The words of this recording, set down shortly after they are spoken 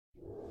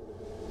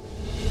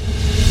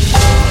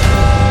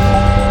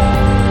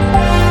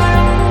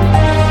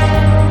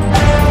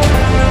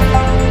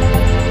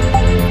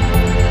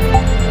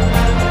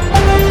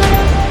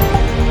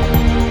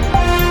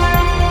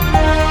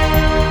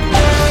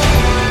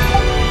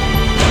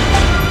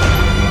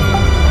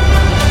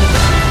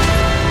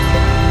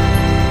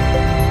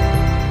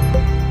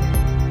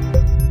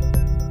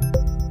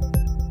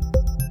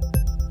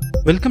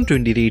Welcome to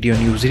Indie Radio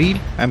Newsreel.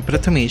 I'm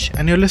Prathamesh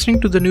and you're listening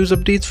to the news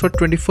updates for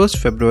 21st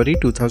February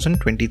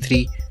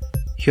 2023.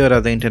 Here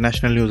are the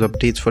international news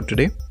updates for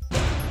today.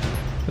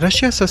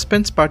 Russia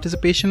suspends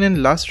participation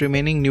in last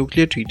remaining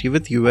nuclear treaty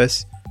with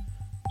US.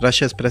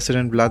 Russia's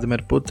President Vladimir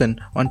Putin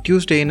on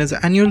Tuesday in his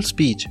annual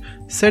speech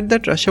said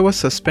that Russia was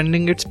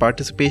suspending its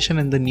participation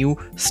in the new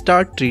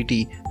START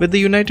treaty with the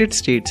United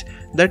States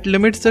that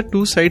limits the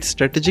two sides'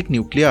 strategic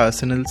nuclear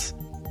arsenals.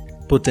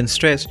 Putin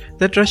stressed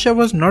that Russia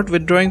was not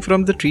withdrawing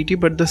from the treaty,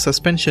 but the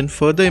suspension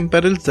further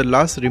imperils the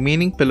last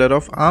remaining pillar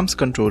of arms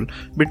control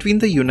between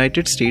the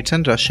United States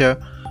and Russia,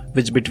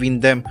 which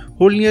between them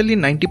hold nearly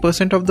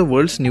 90% of the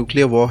world's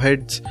nuclear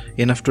warheads,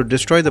 enough to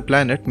destroy the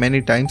planet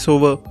many times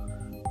over.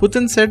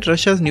 Putin said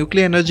Russia's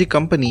nuclear energy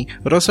company,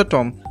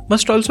 Rosatom,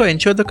 must also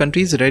ensure the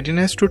country's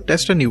readiness to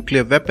test a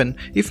nuclear weapon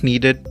if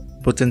needed.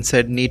 Putin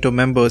said NATO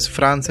members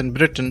France and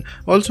Britain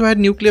also had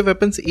nuclear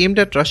weapons aimed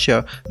at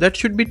Russia that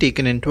should be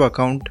taken into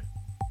account.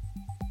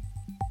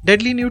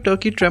 Deadly new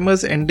Turkey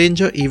tremors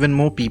endanger even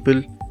more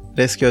people.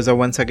 Rescuers are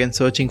once again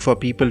searching for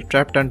people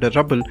trapped under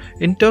rubble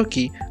in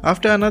Turkey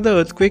after another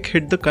earthquake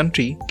hit the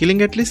country,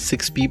 killing at least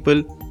 6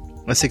 people.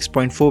 A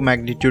 6.4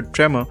 magnitude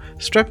tremor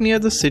struck near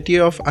the city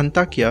of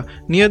Antakya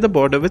near the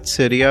border with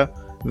Syria,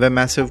 where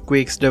massive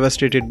quakes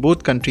devastated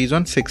both countries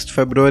on 6th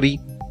February.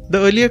 The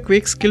earlier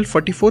quakes killed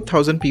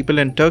 44,000 people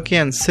in Turkey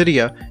and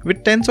Syria,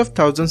 with tens of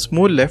thousands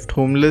more left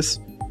homeless.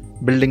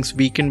 Buildings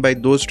weakened by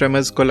those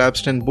tremors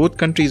collapsed in both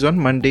countries on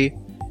Monday.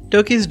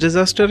 Turkey's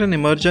Disaster and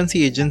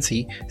Emergency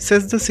Agency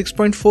says the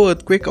 6.4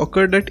 earthquake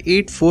occurred at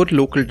 8:04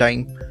 local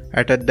time,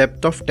 at a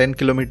depth of 10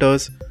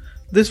 kilometers.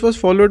 This was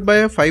followed by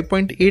a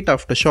 5.8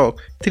 aftershock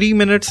 3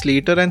 minutes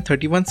later and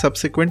 31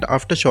 subsequent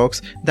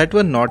aftershocks that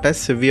were not as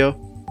severe.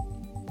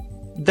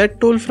 Death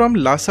toll from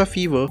Lassa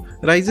fever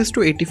rises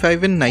to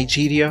 85 in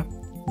Nigeria.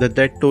 The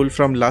death toll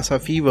from Lassa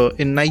fever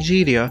in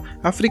Nigeria,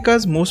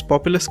 Africa's most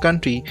populous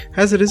country,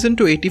 has risen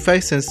to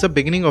 85 since the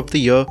beginning of the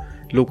year,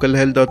 local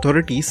health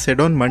authorities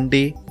said on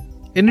Monday.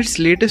 In its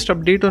latest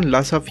update on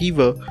Lassa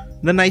fever,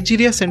 the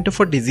Nigeria Center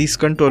for Disease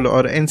Control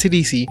or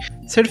NCDC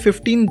said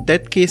 15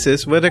 death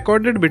cases were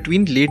recorded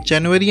between late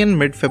January and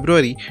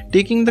mid-February,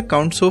 taking the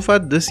count so far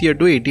this year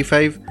to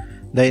 85.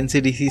 The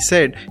NCDC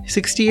said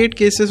 68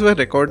 cases were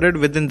recorded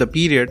within the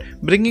period,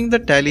 bringing the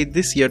tally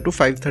this year to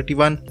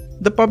 531.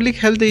 The Public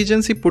Health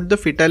Agency put the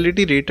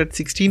fatality rate at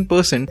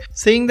 16%,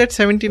 saying that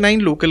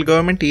 79 local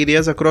government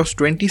areas across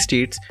 20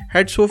 states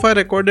had so far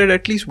recorded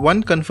at least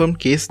one confirmed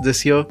case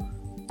this year.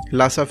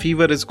 Lassa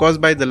fever is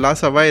caused by the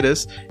Lassa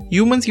virus.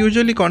 Humans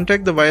usually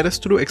contract the virus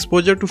through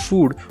exposure to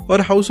food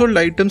or household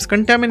items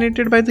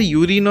contaminated by the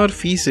urine or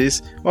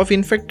feces of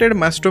infected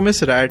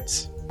Mastomys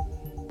rats.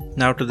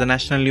 Now to the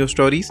national news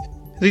stories.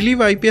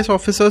 Relieve IPS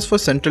officers for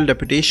central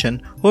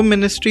deputation, Home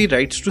Ministry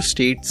writes to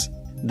states.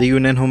 The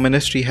Union Home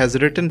Ministry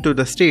has written to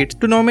the states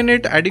to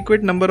nominate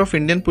adequate number of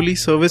Indian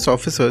Police Service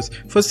officers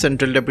for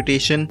central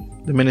deputation.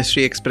 The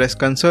ministry expressed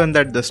concern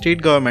that the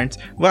state governments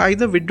were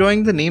either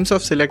withdrawing the names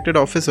of selected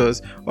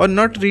officers or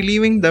not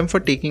relieving them for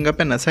taking up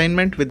an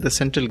assignment with the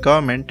central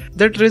government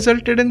that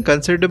resulted in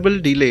considerable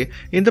delay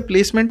in the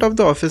placement of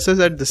the officers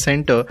at the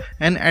centre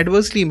and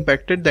adversely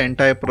impacted the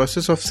entire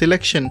process of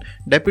selection,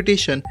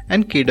 deputation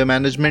and cadre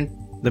management.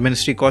 The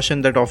ministry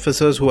cautioned that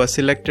officers who are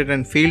selected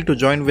and fail to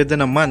join within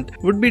a month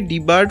would be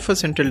debarred for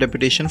central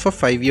deputation for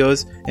 5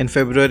 years. In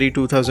February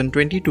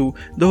 2022,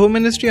 the Home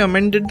Ministry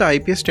amended the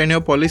IPS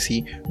tenure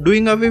policy,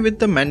 doing away with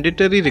the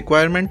mandatory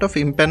requirement of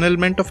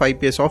impanelment of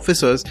IPS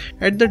officers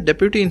at the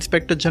Deputy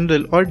Inspector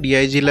General or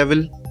DIG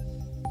level.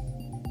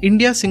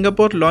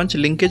 India-Singapore launch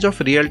linkage of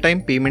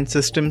real-time payment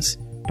systems.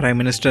 Prime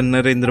Minister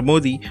Narendra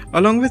Modi,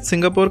 along with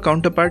Singapore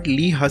counterpart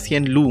Lee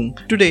Hsien Loong,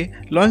 today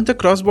launched the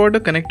cross-border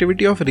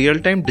connectivity of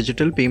real-time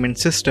digital payment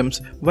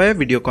systems via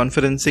video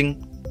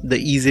conferencing. The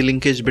easy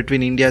linkage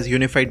between India's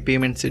Unified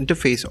Payments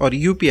Interface or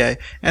UPI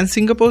and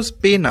Singapore's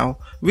PayNow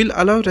will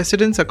allow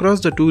residents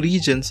across the two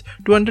regions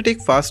to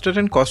undertake faster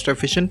and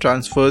cost-efficient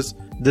transfers.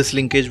 This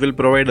linkage will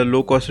provide a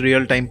low-cost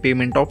real-time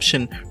payment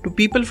option to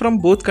people from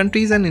both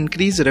countries and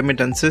increase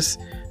remittances.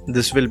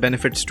 This will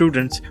benefit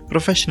students,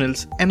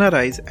 professionals,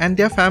 NRIs and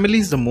their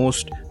families the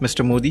most,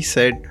 Mr. Modi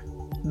said.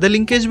 The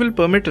linkage will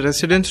permit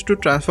residents to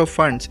transfer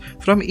funds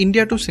from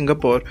India to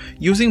Singapore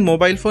using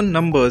mobile phone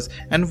numbers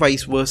and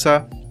vice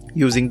versa,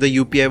 using the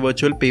UPI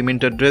virtual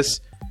payment address.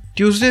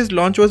 Tuesday's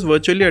launch was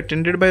virtually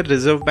attended by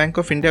Reserve Bank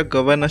of India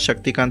Governor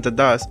Shaktikanta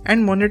Das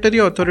and Monetary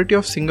Authority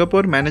of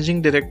Singapore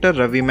Managing Director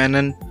Ravi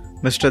Menon.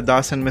 Mr.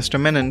 Das and Mr.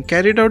 Menon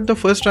carried out the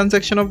first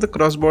transaction of the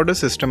cross-border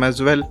system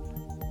as well.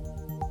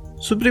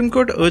 Supreme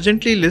Court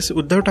urgently lists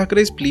Uddhav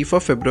Thackeray's plea for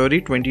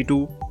February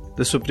 22.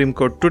 The Supreme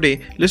Court today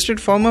listed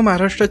former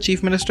Maharashtra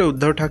Chief Minister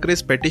Uddhav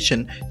Thackeray's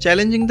petition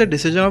challenging the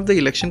decision of the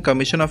Election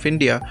Commission of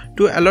India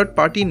to allot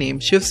party name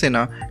Shiv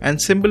Sena and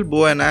symbol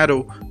bow and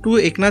arrow to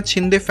Eknath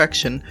Shinde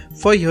faction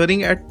for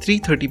hearing at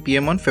 3:30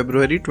 pm on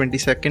February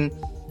 22nd.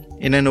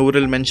 In an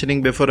oral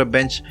mentioning before a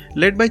bench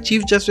led by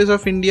Chief Justice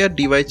of India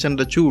D.Y.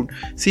 Chandrachud,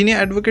 senior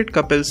advocate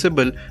Kapil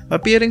Sibal,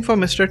 appearing for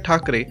Mr.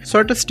 Thackeray,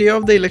 sought a stay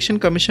of the Election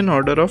Commission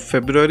order of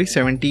February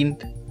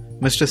 17th.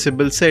 Mr.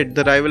 Sibal said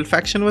the rival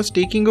faction was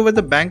taking over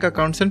the bank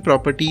accounts and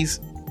properties.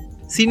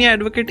 Senior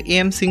advocate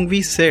A.M.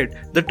 Singhvi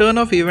said the turn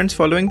of events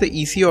following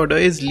the EC order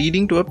is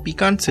leading to a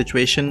piquant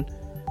situation.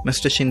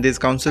 Mr. Shinde's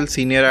counsel,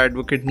 senior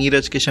advocate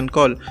Neeraj Kishan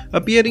Kaul,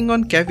 appearing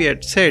on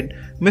Caveat, said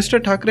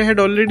Mr. Thackeray had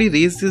already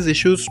raised these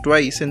issues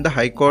twice in the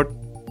High Court.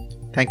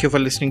 Thank you for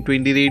listening to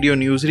Indie Radio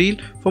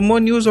Newsreel. For more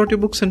news,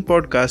 audiobooks and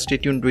podcasts, stay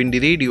tuned to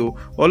Indie Radio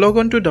or log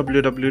on to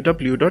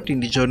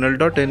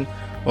www.indiejournal.in.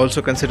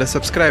 Also consider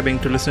subscribing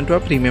to listen to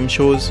our premium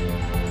shows.